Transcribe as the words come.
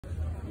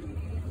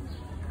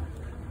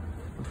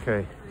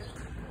Okay,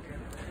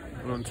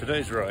 well, on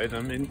today's ride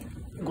I'm in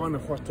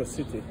Guanajuato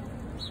city,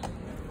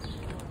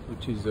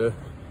 which is a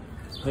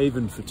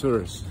haven for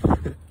tourists,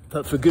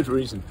 but for good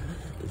reason.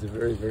 It's a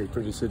very, very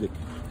pretty city.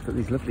 It's got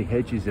these lovely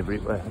hedges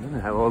everywhere. I don't know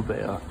how old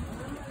they are,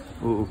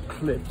 all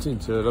clipped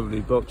into a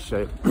lovely box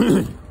shape.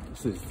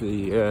 This is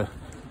the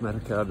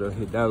Mercado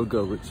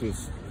Hidalgo, which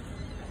is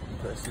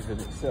impressive in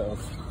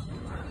itself.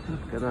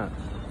 Look at that.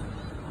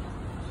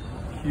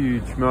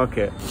 Huge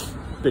market,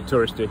 bit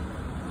touristy.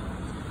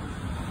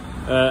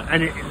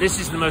 This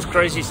is the most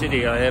crazy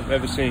city I have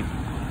ever seen.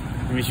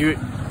 I mean, if you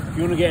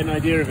want to get an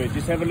idea of it,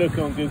 just have a look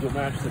on Google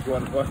Maps of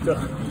Guanajuato.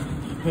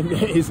 And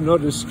it is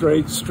not a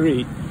straight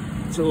street.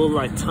 It's all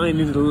like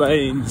tiny little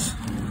lanes.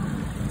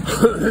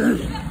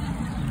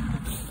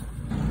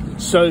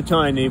 So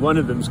tiny, one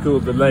of them's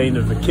called the Lane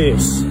of the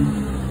Kiss,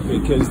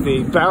 because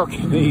the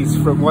balconies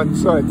from one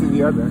side to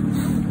the other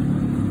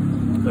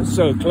are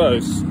so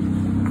close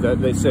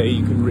that they say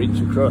you can reach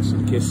across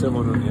and kiss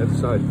someone on the other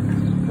side.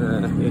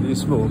 It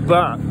is small,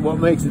 but what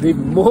makes it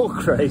even more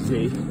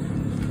crazy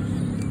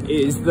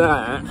is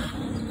that,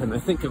 and I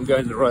think I'm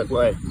going the right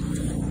way,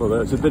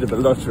 although it's a bit of a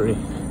lottery,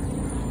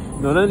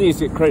 not only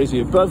is it crazy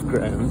above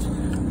ground,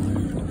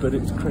 but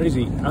it's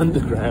crazy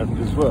underground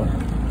as well,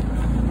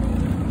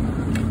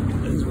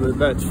 as we're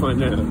about to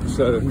find out.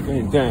 So I'm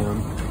going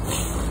down.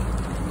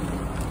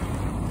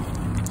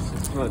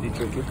 It's slightly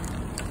tricky.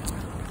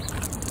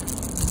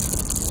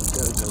 I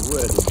don't know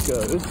where this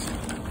goes.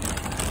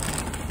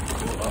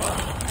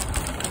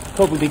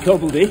 Cobbledy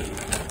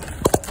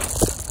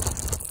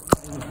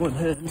with one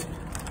hand.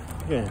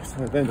 Yeah,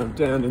 so then I'm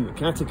down in the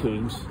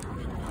catacombs.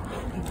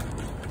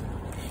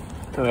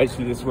 Oh,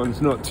 actually this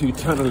one's not too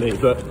tunnely,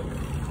 but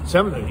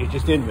some of them you're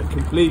just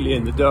completely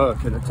in the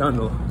dark in a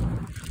tunnel,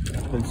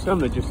 and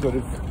some are just sort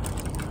of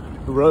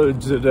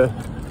roads that are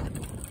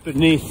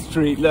beneath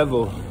street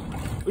level,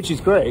 which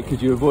is great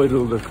because you avoid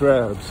all the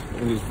crowds,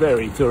 and it's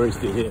very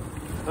touristy here.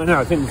 Oh no,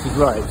 I think this is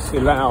right,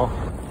 Silao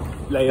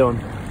Leon.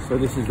 So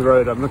this is the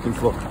road I'm looking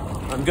for.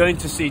 I'm going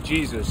to see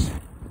Jesus.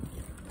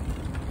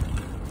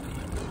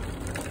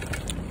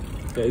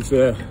 There's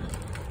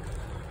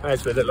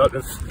as with a lot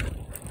of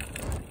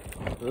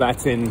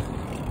Latin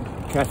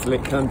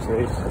Catholic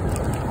countries,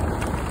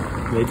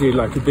 they do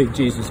like a big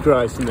Jesus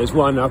Christ, and there's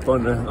one up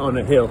on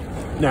a hill.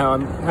 Now I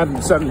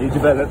haven't suddenly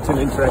developed an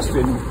interest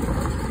in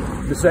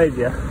the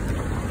Saviour,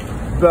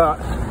 but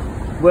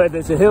where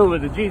there's a hill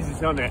with a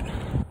Jesus on it,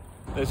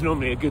 there's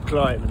normally a good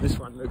climb, and this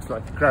one looks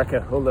like a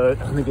cracker, although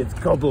I think it's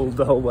cobbled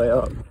the whole way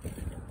up.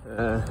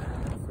 So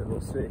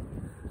we'll see.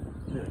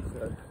 Yeah,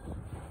 so,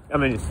 I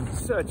mean, it's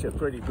such a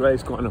pretty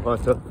place,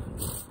 Guanajuato.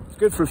 It's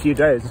good for a few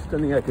days. I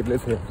don't think I could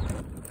live here.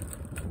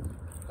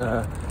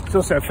 It's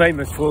also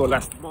famous for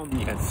las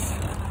momias,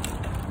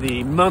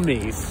 the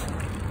mummies.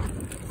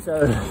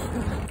 So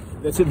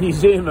there's a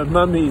museum of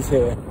mummies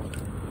here,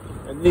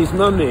 and these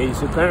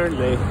mummies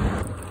apparently,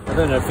 I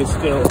don't know if it's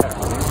still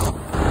happening,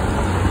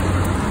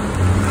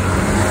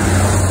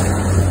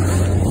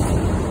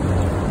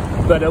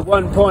 but at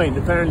one point,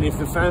 apparently, if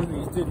the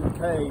families didn't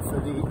pay for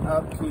the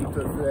upkeep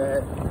of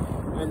their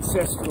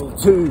ancestral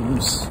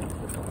tombs,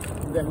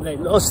 then they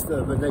lost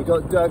them and they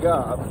got dug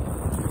up,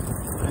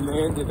 and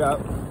they ended up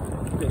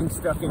being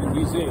stuck in a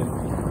museum.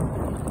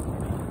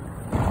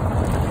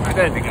 I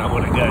don't think I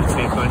want to go and see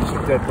a bunch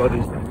of dead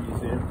bodies in a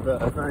museum,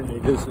 but apparently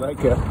there's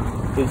like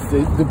it's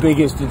the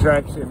biggest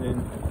attraction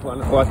in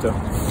Guanajuato.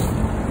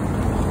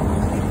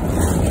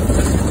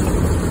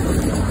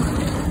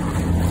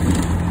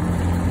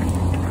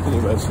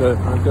 Anyway, so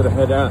I've got to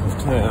head out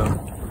of town.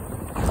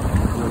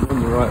 I'm on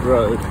the right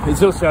road.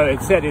 It's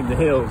set in the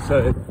hills, so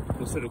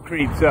it sort of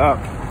creeps up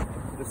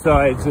the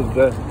sides of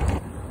the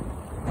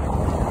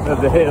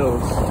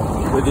hills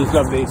with these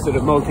lovely sort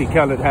of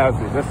multicoloured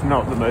houses. That's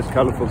not the most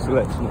colourful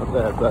selection up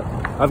there, but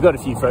I've got a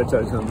few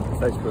photos on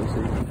Facebook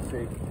so you can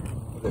see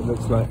what it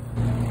looks like.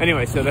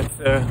 Anyway, so that's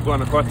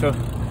Guanajuato,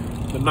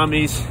 the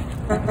mummies,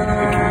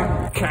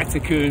 the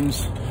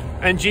catacombs,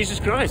 and Jesus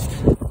Christ.